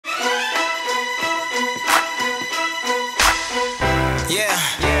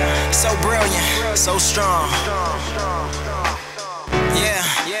brilliant, so strong. Yeah,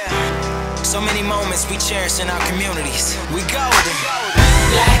 so many moments we cherish in our communities. We golden.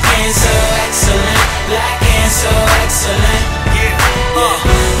 Black and so excellent, black and so excellent.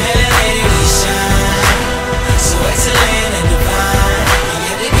 Melanated we shine, so excellent and divine. And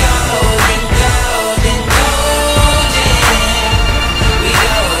yet we golden, golden, golden. We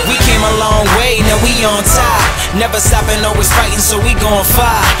golden. We came a long way, now we on top. Never stopping, always fighting, so we gon'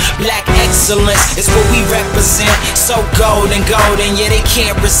 fire. Black excellence is what we represent. So golden, golden, yeah, they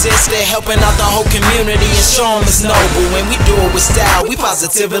can't resist. They're helping out the whole community and show them it's noble. When we do it with style, we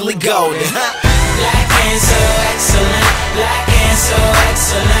positively golden. Black and so excellent, black and so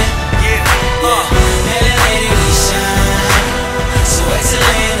excellent. Melanated we shine, so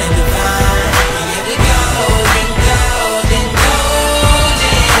excellent and divine. And yet we golden, golden,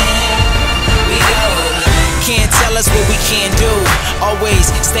 golden. We golden. Can't tell us what we can't do. Always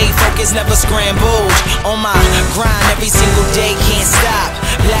stay focused, never scrambled. On my grind every single day, can't stop.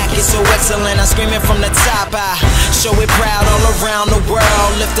 Black is so excellent, I'm screaming from the top. I show it proud all around the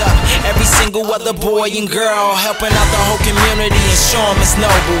world. Lift up every single other boy and girl, helping out the whole community and show them it's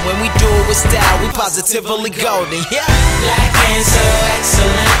noble. When we do it with style, we positively golden. Yeah. Black and so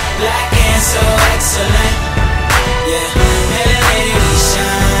excellent, black and so excellent. Melanated we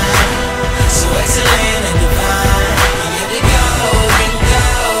shine, so excellent and divine. And yet we golden,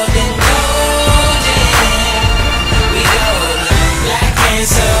 golden, golden. We golden. Black and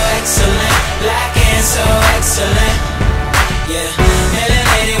so excellent, black and so excellent.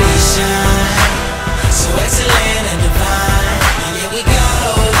 Melanated we shine, so excellent and divine. And yet we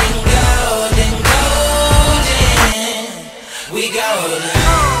golden, golden, golden. We golden.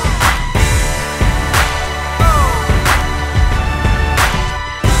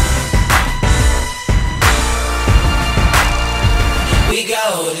 We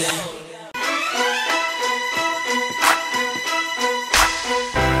golden.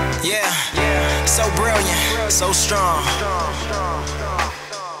 Yeah, so brilliant, so strong.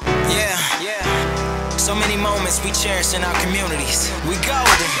 Yeah, so many moments we cherish in our communities. We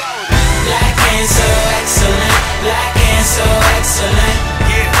golden. Black and so excellent, black and so excellent.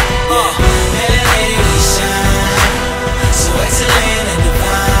 Melanated we shine, so excellent and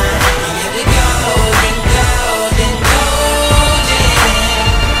divine. And yet we golden, golden, golden.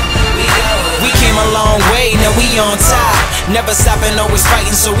 We golden. We came a long way, now we on top. Never stopping, always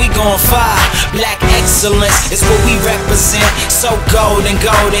fighting, so we gon' fire. Black excellence is what we represent. So golden,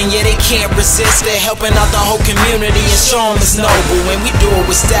 golden, yeah, they can't resist. They're helping out the whole community and show them it's noble. When we do it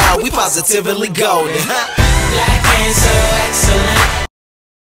with style, we positively golden. Black and so excellent,